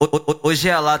Hoje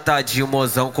ela tá de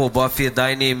mozão com o bofe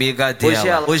da inimiga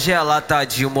dela. Hoje ela tá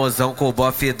de mozão com o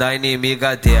bofe da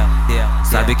inimiga dela.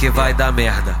 Sabe que vai dar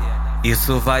merda,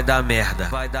 isso vai dar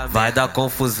merda. Vai dar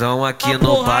confusão aqui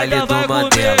no baile do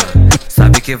Mandela.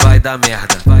 Sabe que vai dar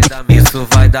merda, isso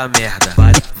vai dar merda.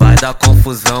 Vai dar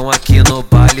confusão aqui no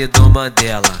baile do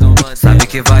Mandela. Sabe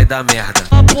que vai dar merda,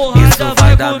 isso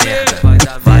vai dar merda.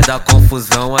 Vai dar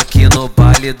confusão aqui no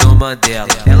baile do Mandela.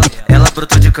 Ela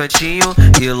brotou de cantinho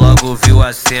e logo viu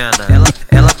a cena.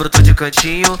 Ela brotou de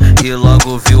cantinho e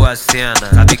logo viu a cena.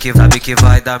 Sabe que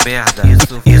vai dar merda,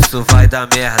 isso vai dar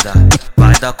merda.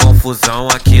 Vai dar confusão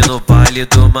aqui no baile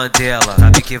do Mandela.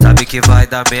 Sabe que vai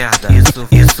dar merda,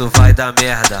 isso vai dar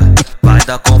merda. Vai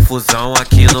dar confusão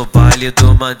aqui no baile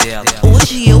do Mandela.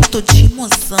 Hoje eu tô de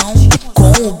mozão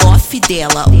com o bofe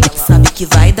dela. Sabe que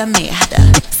vai dar merda,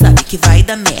 sabe que vai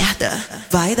dar merda.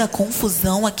 Vai dar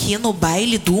confusão aqui no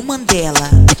baile do Mandela.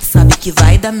 Sabe que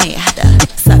vai dar merda,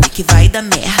 sabe que vai dar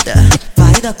merda.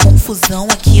 Vai dar confusão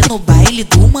aqui no baile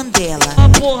do Mandela. A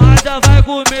porrada vai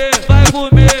comer, vai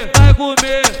comer, vai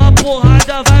comer. A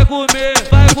porrada vai comer,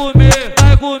 vai comer,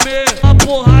 vai comer. A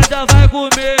porrada vai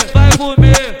comer, vai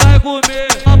comer, vai comer.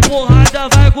 A porrada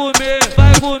vai comer,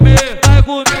 vai comer, vai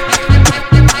comer.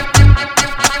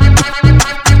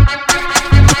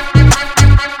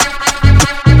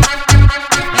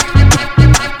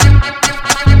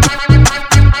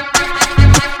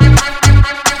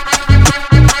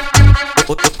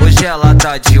 Hoje ela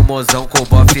tá de mozão com o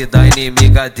bofe da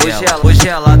inimiga dela. Hoje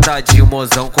ela tá de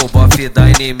mozão com o bofe da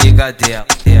inimiga dela.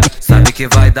 Sabe que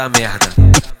vai dar merda,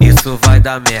 isso vai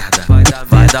dar merda.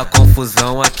 Vai dar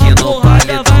confusão aqui no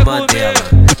baile do Mandela.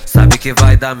 Sabe que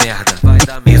vai dar merda,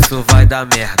 isso vai dar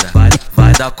merda.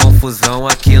 Vai dar confusão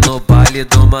aqui no baile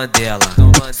do Mandela.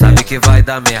 Sabe que vai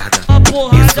dar merda,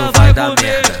 isso vai dar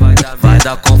merda. Vai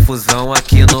dar confusão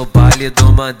aqui no baile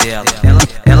do Mandela.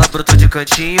 Ela brotou de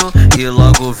cantinho e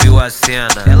logo viu a cena.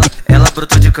 Ela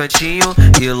brotou de cantinho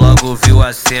e logo viu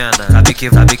a cena. Sabe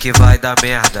que vai dar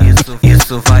merda,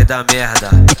 isso vai dar merda.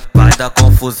 Vai dar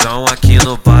confusão aqui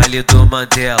no baile do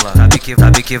Mandela.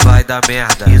 Sabe que vai dar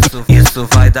merda, isso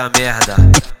vai dar merda.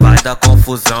 Vai dar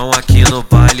confusão aqui no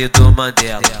baile do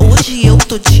Mandela. Hoje eu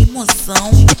tô de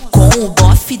mozão com o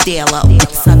bofe dela.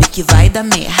 Sabe que vai dar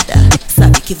merda,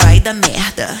 sabe que vai dar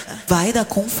merda. Vai dar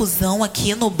confusão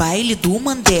aqui no baile do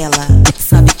Mandela.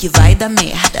 Sabe que vai dar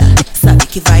merda, sabe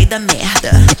que vai dar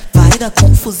merda. Vai dar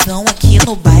confusão aqui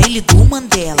no baile do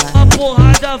Mandela. A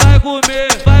porrada vai comer,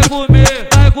 vai comer,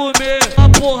 vai comer. A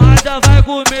porrada vai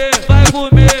comer, vai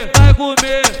comer, vai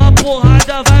comer.